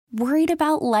Worried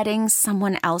about letting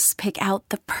someone else pick out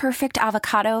the perfect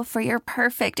avocado for your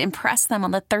perfect impress them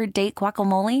on the third date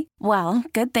guacamole? Well,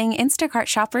 good thing Instacart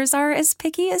shoppers are as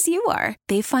picky as you are.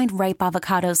 They find ripe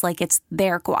avocados like it's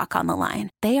their guac on the line.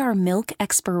 They are milk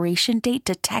expiration date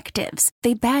detectives.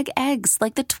 They bag eggs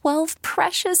like the 12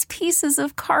 precious pieces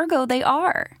of cargo they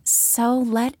are. So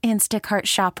let Instacart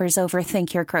shoppers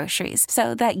overthink your groceries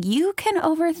so that you can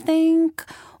overthink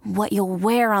what you'll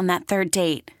wear on that third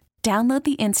date. Download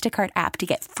the Instacart app to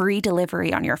get free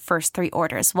delivery on your first 3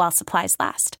 orders while supplies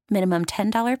last. Minimum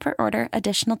 $10 per order.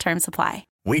 Additional terms apply.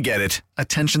 We get it.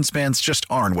 Attention spans just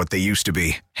aren't what they used to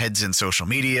be. Heads in social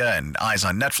media and eyes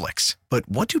on Netflix. But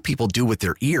what do people do with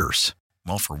their ears?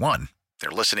 Well, for one, they're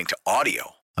listening to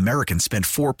audio. Americans spend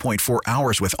 4.4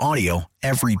 hours with audio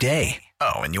every day.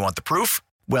 Oh, and you want the proof?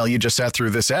 Well, you just sat through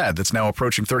this ad that's now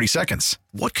approaching 30 seconds.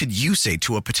 What could you say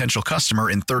to a potential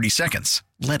customer in 30 seconds?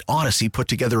 Let Odyssey put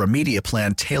together a media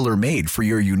plan tailor-made for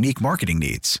your unique marketing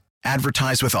needs.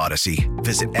 Advertise with Odyssey.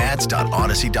 Visit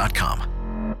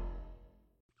ads.odyssey.com.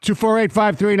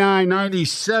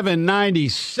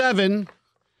 248-539-9797.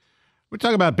 We're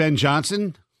talking about Ben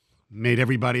Johnson. Made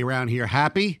everybody around here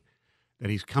happy that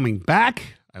he's coming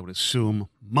back. I would assume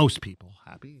most people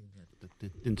happy.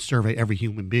 Didn't survey every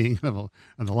human being of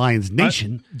the Lions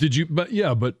Nation. Did you? But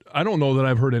I don't know that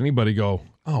I've heard anybody go,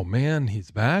 "Oh man,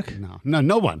 he's back." No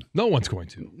one. No one's going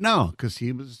to. No, because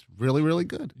he was really, really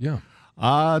good. Yeah.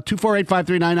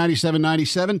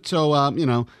 248-539-9797.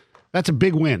 So that's a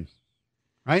big win,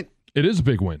 right? It is a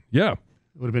big win. Yeah. It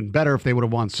would have been better if they would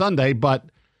have won Sunday, but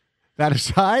that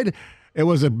aside, it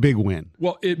was a big win.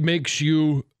 Well, it makes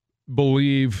you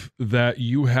believe that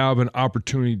you have an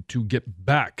opportunity to get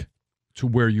back to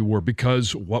where you were,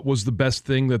 because what was the best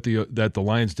thing that the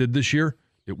Lions did this year?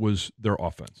 It was their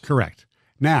offense. Correct.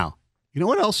 Now, you know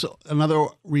what else? Another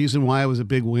reason why it was a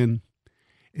big win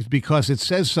is because it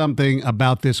says something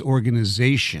about this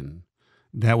organization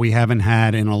that we haven't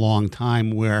had in a long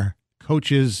time, where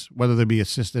coaches, whether they be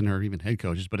assistant or even head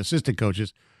coaches, but assistant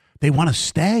coaches, they want to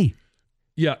stay.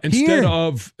 Yeah, instead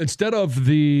of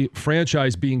the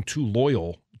franchise being too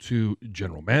loyal to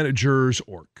general managers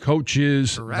or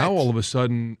coaches. Correct. Now all of a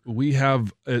sudden we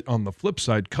have, on the flip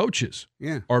side, coaches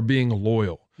are being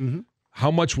loyal. Mm-hmm.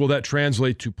 How much will that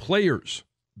translate to players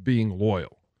being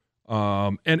loyal?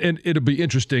 And it'll be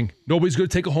interesting. Nobody's going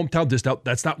to take a hometown discount.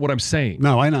 That's not what I'm saying.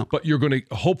 No, I know. But you're going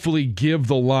to hopefully give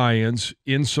the Lions,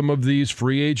 in some of these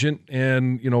free agent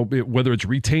and, whether it's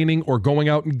retaining or going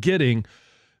out and getting,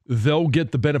 they'll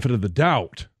get the benefit of the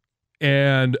doubt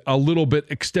and a little bit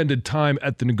extended time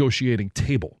at the negotiating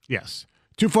table. Yes.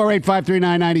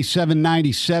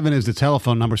 248-539-9797 is the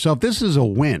telephone number. So if this is a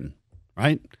win,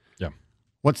 right? Yeah.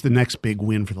 What's the next big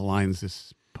win for the Lions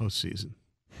this postseason?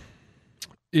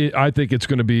 I think it's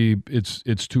going to be,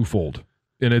 it's twofold.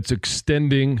 And it's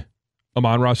extending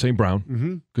Amon-Ra St.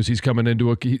 Brown, because he's coming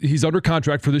into he's under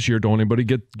contract for this year. Don't anybody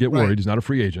get worried. Right. He's not a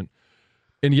free agent.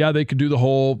 And yeah, they could do the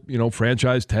whole,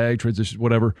 franchise tag, transition,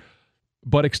 whatever,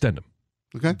 but extend him.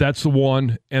 Okay. That's the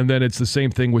one. And then it's the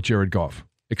same thing with Jared Goff.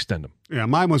 Extend him. Yeah,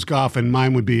 mine was Goff, and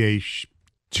mine would be a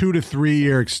 2 to 3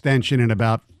 year extension and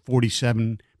about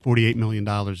 $48 million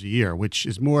a year, which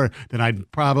is more than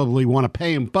I'd probably want to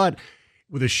pay him. But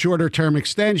with a shorter term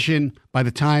extension, by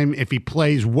the time, if he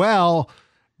plays well,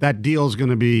 that deal is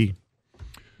going to be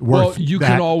worth you that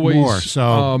can always, more.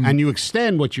 So, and you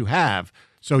extend what you have.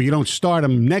 So you don't start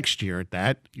him next year at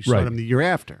that. You start him the year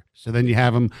after. So then you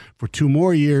have him for 2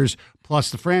 more years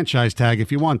plus the franchise tag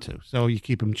if you want to. So you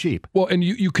keep him cheap. Well, and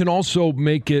you can also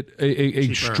make it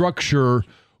a structure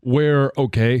where,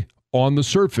 okay, on the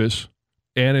surface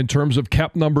and in terms of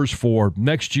cap numbers for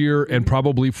next year and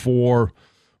probably for,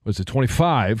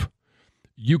 25,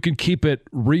 you can keep it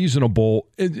reasonable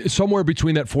somewhere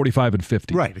between that 45 and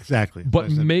 50. Right, exactly.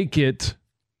 But make it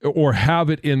or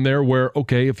have it in there where,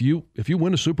 okay, if you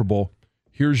win a Super Bowl,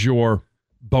 here's your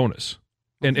bonus.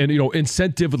 And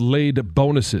incentive-laid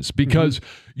bonuses, because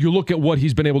you look at what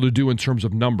he's been able to do in terms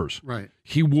of numbers. Right.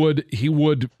 He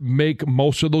would make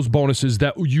most of those bonuses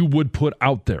that you would put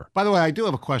out there. By the way, I do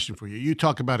have a question for you. You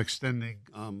talk about extending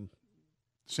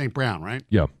St. Brown, right?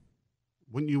 Yeah.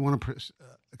 Wouldn't you want to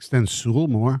extend Sewell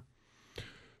more?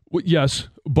 Well, yes,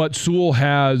 but Sewell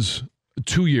has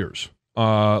 2 years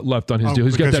left on his deal.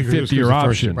 He's got that 50-year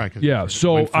option. Yeah,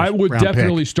 so I would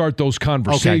definitely start those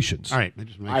conversations. Okay. All right.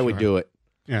 I would do it.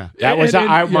 Yeah. That was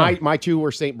my 2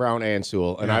 were St. Brown and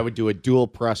Sewell, and I would do a dual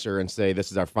presser and say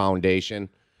this is our foundation.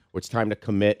 It's time to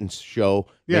commit and show,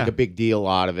 make a big deal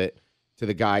out of it to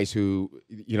the guys who,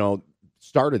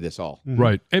 started this all.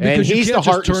 Right. And because he's you can't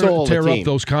the heart and just soul of the tear team. up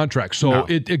those contracts. So, No.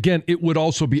 it would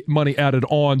also be money added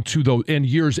on to those and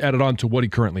years added on to what he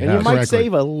currently And has. you might Correctly.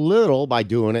 save a little by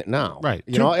doing it now. Right.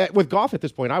 You know, with Goff at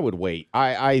this point, I would wait.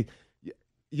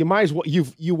 You might as well.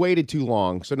 You waited too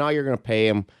long, so now you're going to pay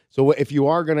him. So if you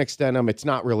are going to extend him, it's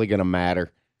not really going to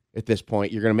matter at this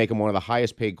point. You're going to make him one of the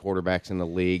highest paid quarterbacks in the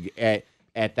league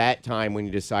at that time when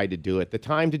you decide to do it. The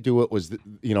time to do it was,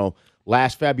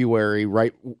 last February,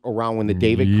 right around when the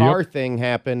David Carr thing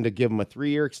happened, to give him a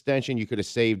 3-year extension. You could have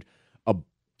saved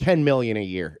 $10 million a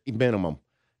year minimum.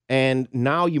 And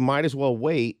now you might as well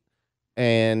wait.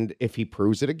 And if he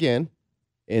proves it again,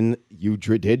 and you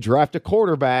did draft a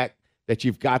quarterback, that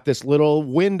you've got this little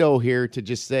window here to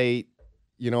just say,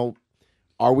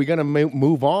 are we going to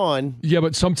move on? Yeah,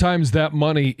 but sometimes that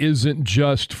money isn't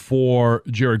just for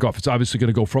Jared Goff. It's obviously going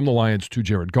to go from the Lions to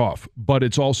Jared Goff, but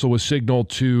it's also a signal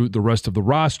to the rest of the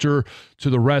roster, to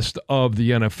the rest of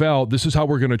the NFL. This is how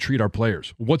we're going to treat our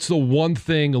players. What's the one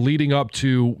thing leading up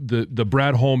to the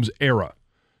Brad Holmes era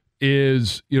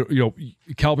is,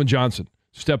 Calvin Johnson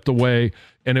stepped away,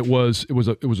 and it was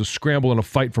a scramble and a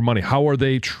fight for money. How are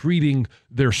they treating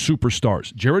their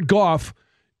superstars? Jared Goff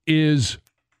is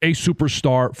a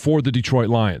superstar for the Detroit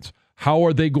Lions. How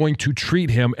are they going to treat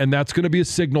him? And that's going to be a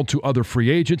signal to other free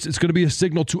agents. It's going to be a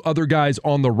signal to other guys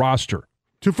on the roster.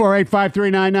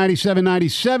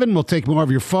 248-539-9797. We'll take more of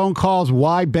your phone calls.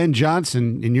 Why Ben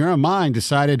Johnson, in your mind,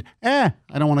 decided, I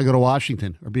don't want to go to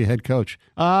Washington or be a head coach.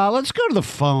 Let's go to the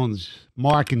phones.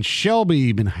 Mark and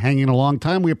Shelby, been hanging a long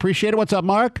time. We appreciate it. What's up,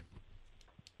 Mark?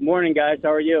 Morning, guys.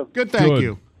 How are you? Good, thank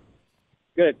you.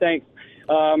 Good, thanks.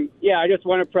 I just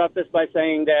want to preface by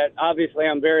saying that obviously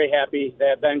I'm very happy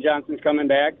that Ben Johnson's coming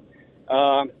back.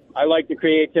 I like the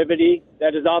creativity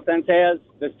that his offense has.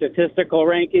 The statistical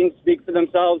rankings speak for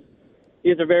themselves.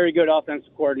 He's a very good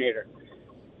offensive coordinator.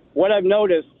 What I've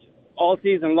noticed all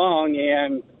season long,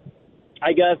 and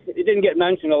I guess it didn't get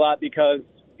mentioned a lot because,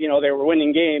 they were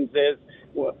winning games, is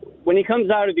when he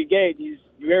comes out of the gate, he's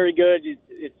very good.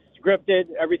 It's scripted.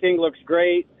 Everything looks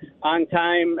great, on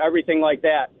time, everything like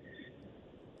that.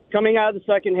 Coming out of the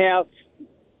second half,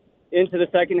 into the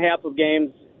second half of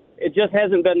games, it just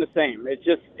hasn't been the same. It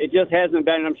just hasn't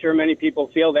been, and I'm sure many people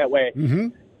feel that way. Mm-hmm.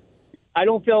 I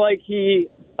don't feel like he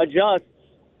adjusts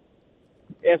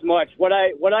as much. What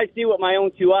I see with my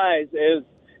own two eyes is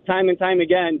time and time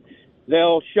again,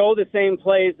 they'll show the same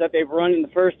plays that they've run in the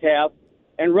first half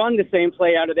and run the same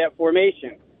play out of that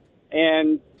formation.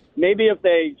 And maybe if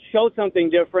they show something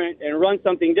different and run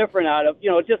something different out of,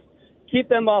 just keep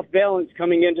them off balance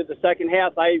coming into the second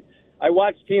half. I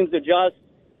watch teams adjust,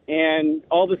 and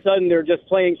all of a sudden they're just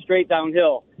playing straight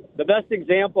downhill. The best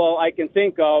example I can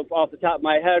think of off the top of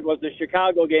my head was the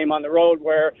Chicago game on the road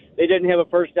where they didn't have a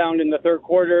first down in the third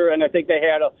quarter, and I think they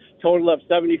had a total of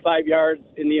 75 yards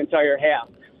in the entire half.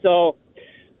 So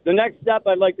the next step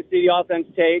I'd like to see the offense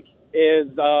take is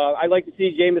I'd like to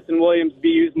see Jamison Williams be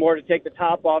used more to take the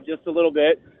top off just a little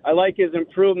bit. I like his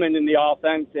improvement in the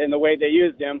offense and the way they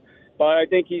used him, but I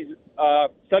think he's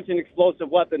such an explosive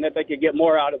weapon that they could get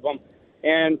more out of him.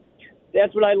 And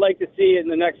that's what I'd like to see in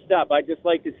the next step. I'd just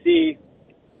like to see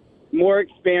more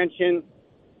expansion,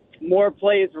 more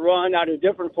plays run out of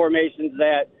different formations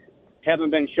that haven't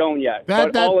been shown yet.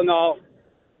 But all in all,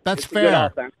 that's it's a good fair.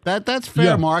 offense. That's fair,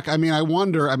 Yeah. Mark. I mean, I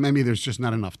wonder, maybe there's just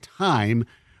not enough time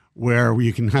where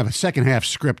you can have a second half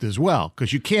script as well,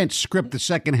 because you can't script the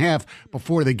second half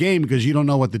before the game because you don't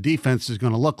know what the defense is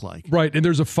going to look like. Right, and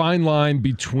there's a fine line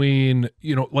between,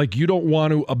 you don't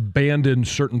want to abandon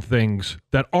certain things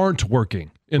that aren't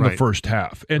working in the Right. first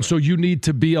half. And so you need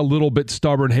to be a little bit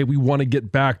stubborn. Hey, we want to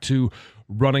get back to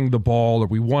running the ball, or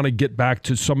we want to get back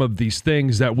to some of these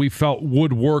things that we felt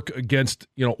would work against,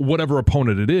 whatever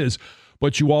opponent it is.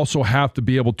 But you also have to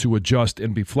be able to adjust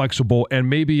and be flexible. And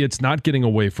maybe it's not getting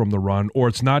away from the run, or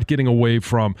it's not getting away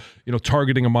from,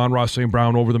 targeting Amon-Ra St.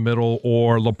 Brown over the middle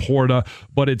or Laporta,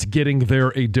 but it's getting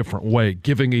there a different way,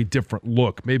 giving a different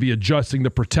look, maybe adjusting the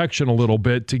protection a little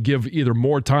bit to give either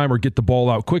more time or get the ball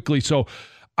out quickly. So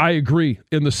I agree,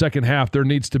 in the second half, there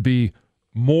needs to be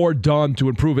more done to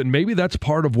improve it. And maybe that's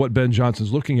part of what Ben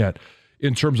Johnson's looking at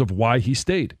in terms of why he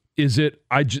stayed. Is it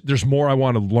there's more I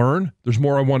want to learn? There's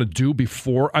more I want to do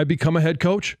before I become a head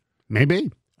coach?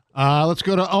 Maybe. Let's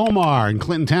go to Omar in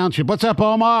Clinton Township. What's up,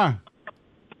 Omar?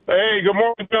 Hey, good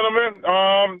morning, gentlemen.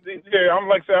 I'm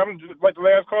like the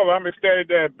last caller. I'm ecstatic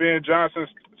that Ben Johnson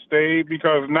stayed,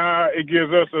 because now it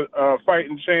gives us a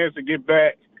fighting chance to get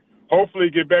back, hopefully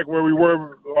get back where we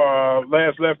were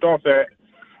last left off at.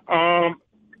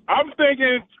 I'm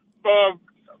thinking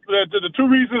the two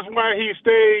reasons why he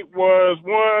stayed was,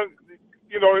 one,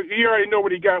 he already know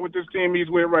what he got with this team he's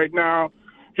with right now.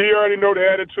 He already know the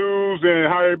attitudes and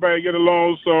how everybody get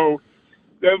along. So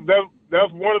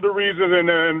that's one of the reasons.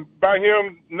 And by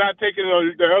him not taking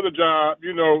the other job,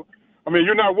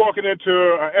 you're not walking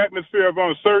into an atmosphere of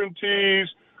uncertainties,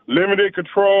 limited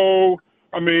control.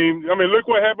 Look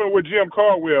what happened with Jim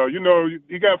Caldwell.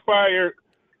 He got fired,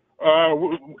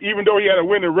 even though he had a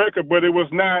winning record, but it was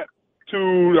not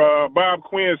to Bob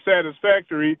Quinn's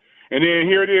satisfactory. And then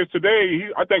here it is today.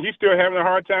 I think he's still having a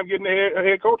hard time getting a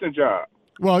head coaching job.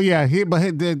 Well, yeah,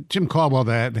 Jim Caldwell,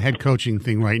 the head coaching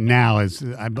thing right now is,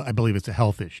 I believe it's a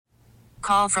health issue.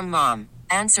 Call from mom.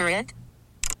 Answer it.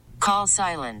 Call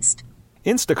silenced.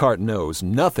 Instacart knows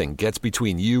nothing gets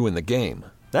between you and the game.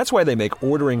 That's why they make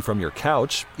ordering from your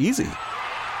couch easy.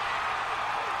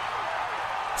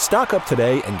 Stock up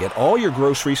today and get all your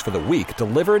groceries for the week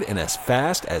delivered in as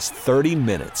fast as 30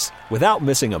 minutes without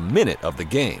missing a minute of the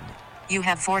game. You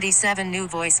have 47 new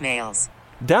voicemails.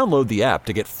 Download the app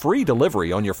to get free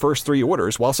delivery on your first 3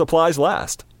 orders while supplies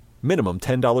last. Minimum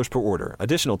 $10 per order.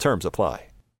 Additional terms apply.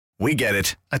 We get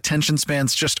it. Attention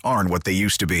spans just aren't what they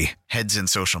used to be. Heads in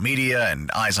social media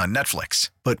and eyes on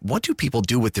Netflix. But what do people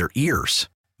do with their ears?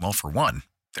 Well, for one,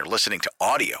 they're listening to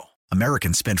audio.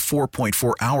 Americans spend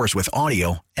 4.4 hours with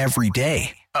audio every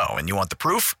day. Oh, and you want the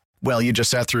proof? Well, you just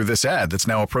sat through this ad that's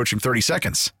now approaching 30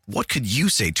 seconds. What could you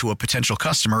say to a potential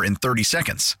customer in 30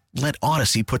 seconds? Let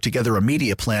Odyssey put together a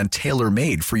media plan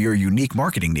tailor-made for your unique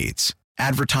marketing needs.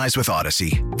 Advertise with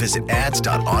Odyssey. Visit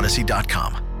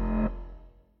ads.odyssey.com.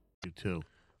 You too.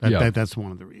 That's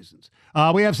one of the reasons.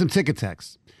 We have some ticket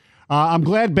texts. I'm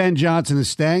glad Ben Johnson is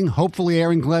staying. Hopefully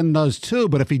Aaron Glenn does too.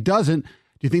 But if he doesn't, do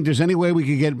you think there's any way we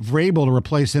could get Vrabel to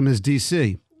replace him as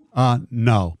DC?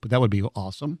 No, but that would be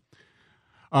awesome.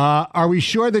 Are we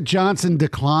sure that Johnson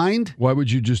declined? Why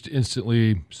would you just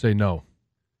instantly say no?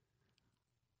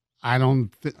 I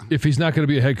don't. If he's not going to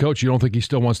be a head coach, you don't think he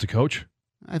still wants to coach?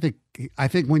 I think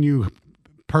when you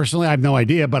personally, I have no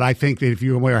idea, but I think that if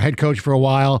you were a head coach for a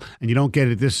while and you don't get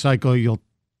it this cycle, you'll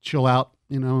chill out,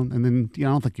 and then I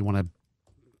don't think you want to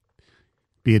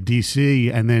be a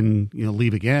DC and then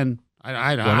leave again.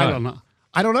 I don't know.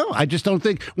 I don't know. I just don't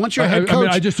think once you're a head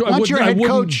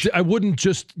coach, I wouldn't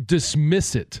just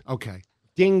dismiss it. Okay.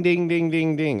 Ding, ding, ding,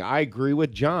 ding, ding. I agree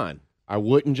with John. I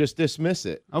wouldn't just dismiss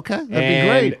it. Okay, that'd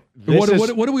be great.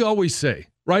 What do we always say?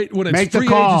 Right? When it's make free the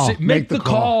call. agency, make the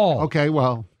call. Okay,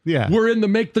 well, yeah. We're in the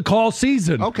make the call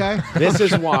season. Okay. This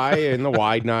is why in the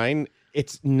wide nine,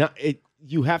 it's not.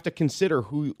 You have to consider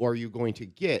who are you going to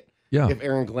get. Yeah. If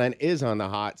Aaron Glenn is on the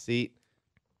hot seat,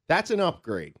 that's an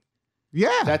upgrade.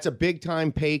 Yeah. That's a big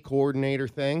time pay coordinator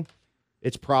thing.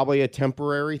 It's probably a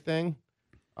temporary thing.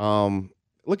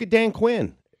 Look at Dan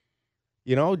Quinn.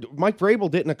 Mike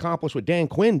Vrabel didn't accomplish what Dan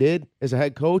Quinn did as a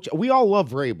head coach. We all love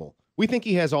Vrabel. We think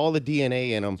he has all the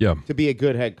DNA in him to be a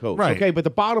good head coach. Right. Okay, but the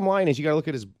bottom line is you got to look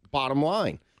at his bottom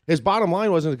line. His bottom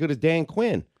line wasn't as good as Dan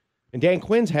Quinn. And Dan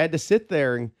Quinn's had to sit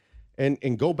there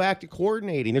and go back to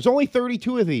coordinating. There's only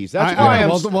 32 of these. That's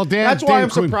why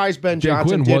I'm surprised Ben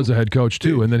Johnson was a head coach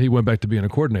too, and then he went back to being a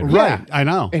coordinator. Right, I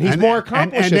know. And he's more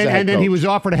accomplished and then he was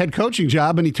offered a head coaching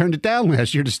job, and he turned it down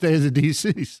last year to stay as a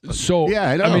DC. So,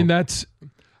 yeah, I know. I mean, that's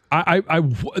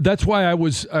why I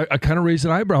was I kind of raised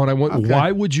an eyebrow, and I went,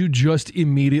 why would you just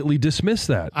immediately dismiss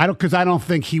that? Because I don't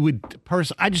think he would.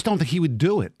 I just don't think he would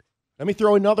do it. Let me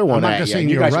throw another one I'm not at just you. saying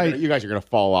You you're guys right. you guys are going to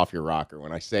fall off your rocker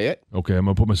when I say it. Okay, I'm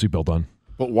going to put my seatbelt on.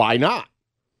 But why not?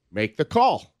 Make the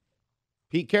call.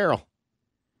 Pete Carroll.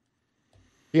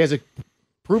 He has a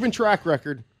proven track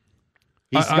record.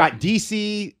 He's got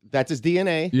DC. That's his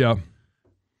DNA. Yeah.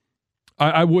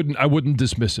 I wouldn't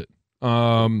dismiss it.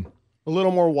 A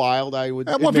little more wild, I would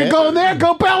Well, if you're going there,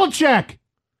 go Belichick.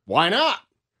 Why not?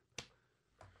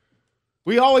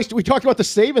 We talked about the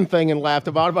Saban thing and laughed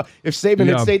about it. If Saban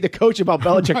had stayed the coach, about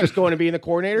Belichick just going to being the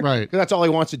coordinator. Right. Because that's all he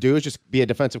wants to do is just be a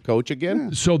defensive coach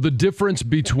again. So the difference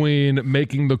between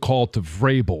making the call to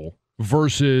Vrabel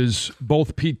versus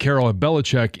both Pete Carroll and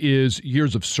Belichick is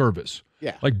years of service.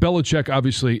 Yeah. Like Belichick,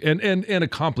 obviously, and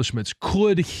accomplishments.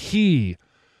 Could he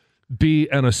be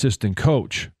an assistant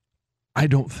coach? I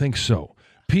don't think so.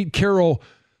 Pete Carroll,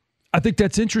 I think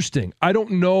that's interesting. I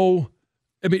don't know.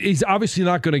 I mean, he's obviously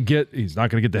not going to get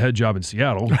the head job in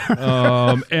Seattle,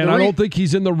 and I don't think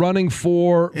he's in the running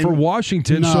for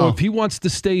Washington. No. So if he wants to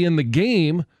stay in the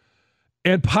game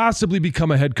and possibly become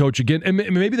a head coach again, and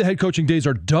maybe the head coaching days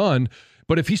are done,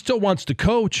 but if he still wants to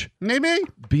coach, maybe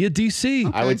be a DC.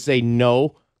 Okay. I would say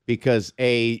no because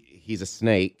he's a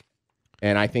snake,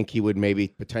 and I think he would maybe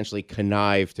potentially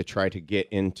connive to try to get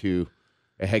into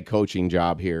a head coaching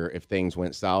job here if things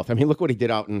went south. I mean, look what he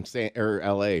did out in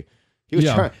L.A.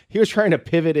 He was trying to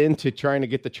pivot into trying to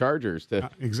get the Chargers to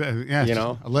exactly. Yes. You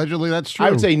know, allegedly that's true.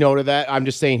 I would say no to that. I'm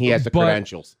just saying he has the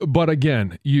credentials. But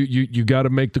again, you got to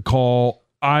make the call.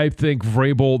 I think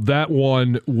Vrabel, that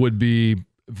one would be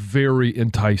very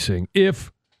enticing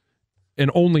if and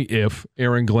only if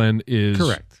Aaron Glenn is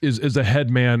correct is a head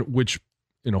man. Which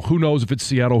who knows if it's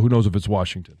Seattle, who knows if it's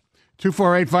Washington.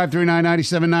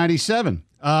 248-539-9797.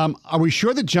 Are we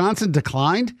sure that Johnson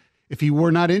declined? If he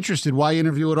were not interested, why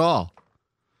interview at all?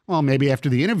 Well, maybe after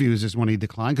the interviews is when he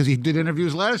declined, because he did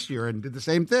interviews last year and did the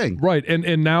same thing. Right,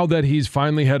 and now that he's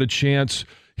finally had a chance,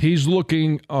 he's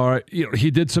looking.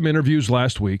 He did some interviews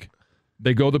last week.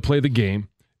 They go to play the game,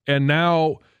 and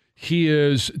now he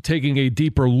is taking a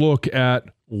deeper look at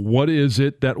what is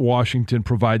it that Washington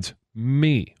provides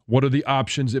me. What are the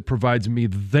options it provides me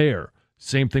there?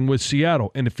 Same thing with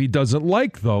Seattle. And if he doesn't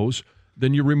like those,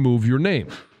 then you remove your name.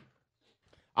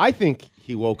 I think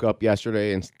he woke up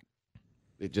yesterday and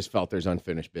it just felt there's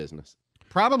unfinished business.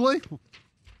 Probably.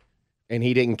 And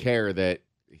he didn't care that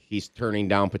he's turning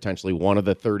down potentially one of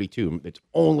the 32. It's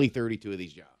only 32 of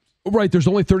these jobs. Right. There's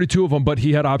only 32 of them, but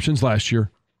he had options last year.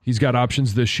 He's got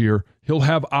options this year. He'll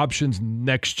have options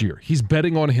next year. He's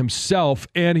betting on himself.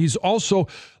 And he's also,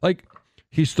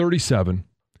 he's 37.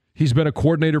 He's been a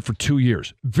coordinator for 2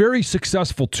 years. Very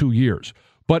successful 2 years.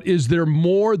 But is there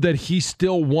more that he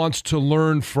still wants to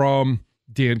learn from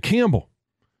Dan Campbell?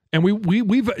 And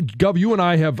we've Gov, you and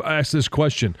I have asked this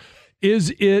question.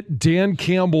 Is it Dan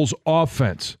Campbell's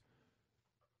offense?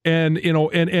 And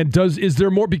is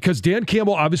there more? Because Dan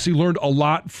Campbell obviously learned a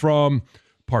lot from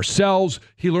Parcells.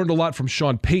 He learned a lot from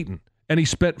Sean Payton. And he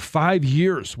spent 5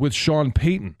 years with Sean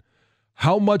Payton.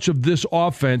 How much of this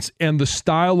offense and the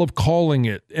style of calling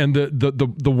it and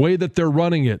the way that they're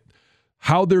running it,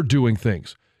 how they're doing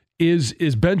things,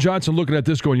 is Ben Johnson looking at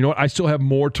this going, you know what, I still have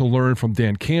more to learn from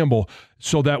Dan Campbell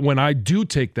so that when I do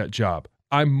take that job,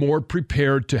 I'm more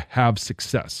prepared to have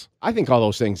success. I think all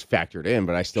those things factored in,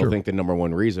 but I still think the number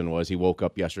one reason was he woke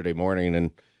up yesterday morning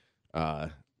and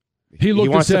he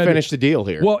wants to finish the deal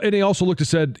here. Well, and he also looked and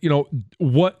said,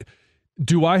 what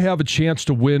do I have a chance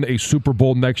to win a Super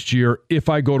Bowl next year if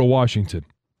I go to Washington?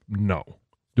 No.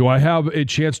 Do I have a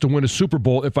chance to win a Super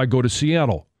Bowl if I go to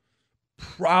Seattle?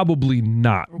 Probably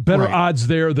not. Better odds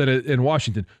there than in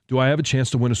Washington. Do I have a chance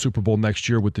to win a Super Bowl next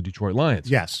year with the Detroit Lions?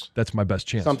 Yes. That's my best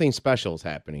chance. Something special is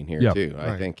happening here, too.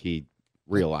 I think he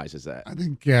realizes that. I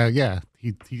think,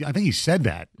 I think he said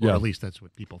that, or at least that's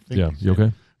what people think. Yeah, you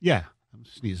okay? Yeah. I'm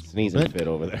sneezing a fit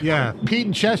over there. Yeah. Pete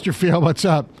in Chesterfield, what's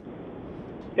up?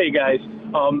 Hey, guys.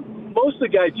 Most of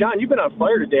the guys, John, you've been on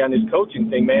fire today on this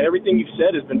coaching thing, man. Everything you've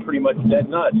said has been pretty much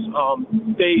dead nuts.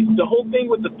 The whole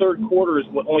thing with the third quarter is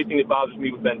the only thing that bothers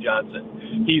me with Ben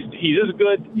Johnson. He is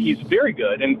good. He's very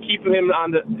good, and keeping him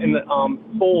in the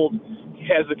fold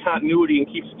has the continuity and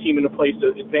keeps the team in a place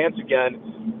to advance again.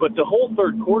 But the whole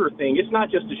third quarter thing, it's not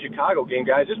just the Chicago game,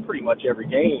 guys. It's pretty much every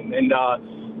game. And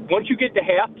once you get to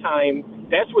halftime,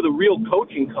 that's where the real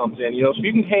coaching comes in. So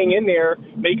you can hang in there,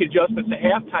 make adjustments at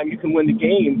halftime, you can win the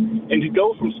game. And to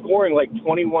go from scoring like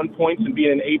 21 points and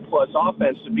being an A-plus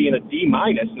offense to being a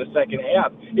D-minus in the second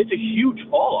half, it's a huge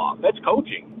fall-off. That's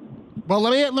coaching. Well,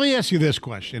 let me ask you this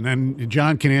question, and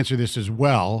John can answer this as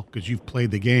well because you've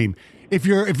played the game. If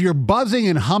you're buzzing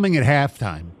and humming at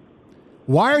halftime,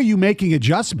 why are you making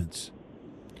adjustments?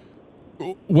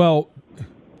 Well,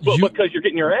 because you're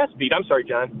getting your ass beat. I'm sorry,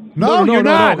 John. No, you're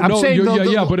not. I'm saying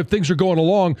but if things are going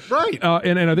along, right?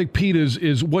 And I think Pete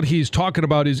is what he's talking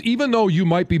about is even though you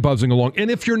might be buzzing along, and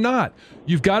if you're not,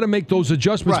 you've got to make those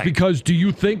adjustments because do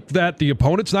you think that the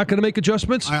opponent's not going to make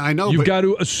adjustments? I know. You've got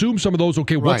to assume some of those.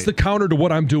 Okay, what's the counter to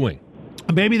what I'm doing?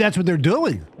 Maybe that's what they're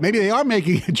doing. Maybe they are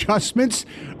making adjustments,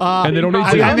 and they don't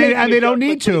need to. And they don't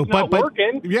need to. But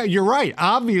yeah, you're right.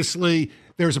 Obviously,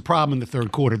 there's a problem in the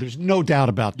third quarter. There's no doubt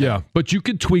about that. Yeah, but you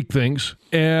could tweak things,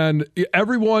 and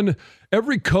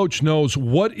every coach knows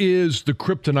what is the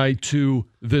kryptonite to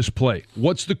this play.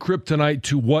 What's the kryptonite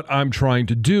to what I'm trying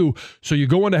to do? So you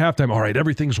go into halftime, all right,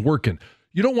 everything's working.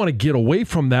 You don't want to get away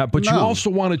from that, but you also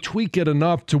want to tweak it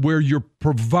enough to where you're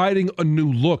providing a new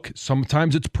look.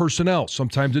 Sometimes it's personnel,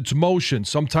 sometimes it's motion,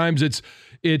 sometimes it's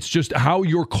just how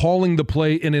you're calling the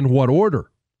play and in what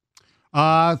order.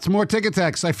 Some more ticket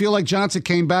text. I feel like Johnson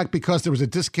came back because there was a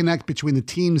disconnect between the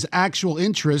team's actual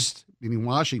interest, meaning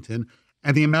Washington,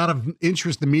 and the amount of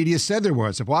interest the media said there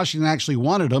was. If Washington actually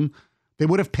wanted him, they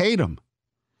would have paid him.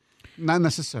 Not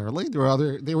necessarily.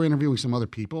 They were interviewing some other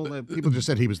people. People just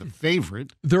said he was the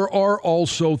favorite. There are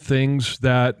also things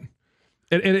that,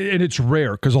 and it's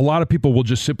rare because a lot of people will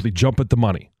just simply jump at the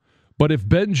money. But if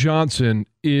Ben Johnson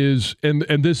is,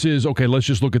 and this is, okay, let's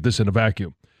just look at this in a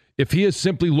vacuum. if he is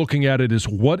simply looking at it as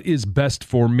what is best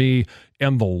for me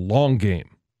and the long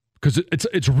game, because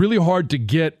it's really hard to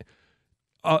get,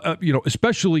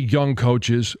 especially young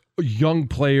coaches, young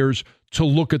players, to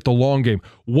look at the long game.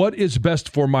 What is best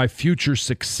for my future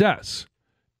success?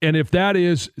 And if that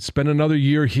is spend another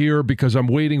year here because I'm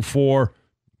waiting for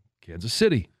Kansas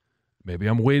City, maybe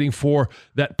I'm waiting for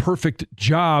that perfect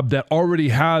job that already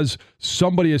has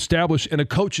somebody established and a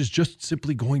coach is just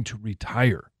simply going to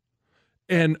retire.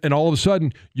 And all of a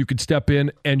sudden you could step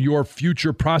in and your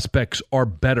future prospects are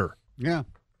better. Yeah.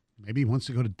 Maybe he wants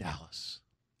to go to Dallas.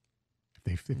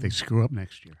 If they screw up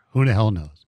next year, who the hell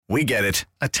knows? We get it.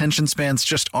 Attention spans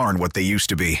just aren't what they used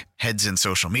to be. Heads in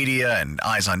social media and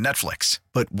eyes on Netflix.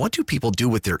 But what do people do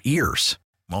with their ears?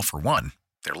 Well, for one,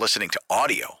 they're listening to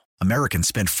audio. Americans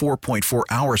spend 4.4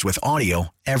 hours with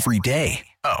audio every day.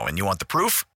 Oh, and you want the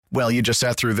proof? Well, you just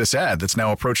sat through this ad that's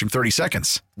now approaching 30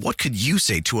 seconds. What could you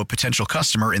say to a potential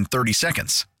customer in 30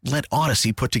 seconds? Let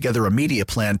Odyssey put together a media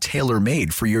plan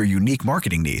tailor-made for your unique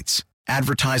marketing needs.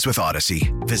 Advertise with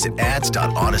Odyssey. Visit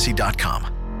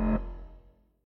ads.odyssey.com.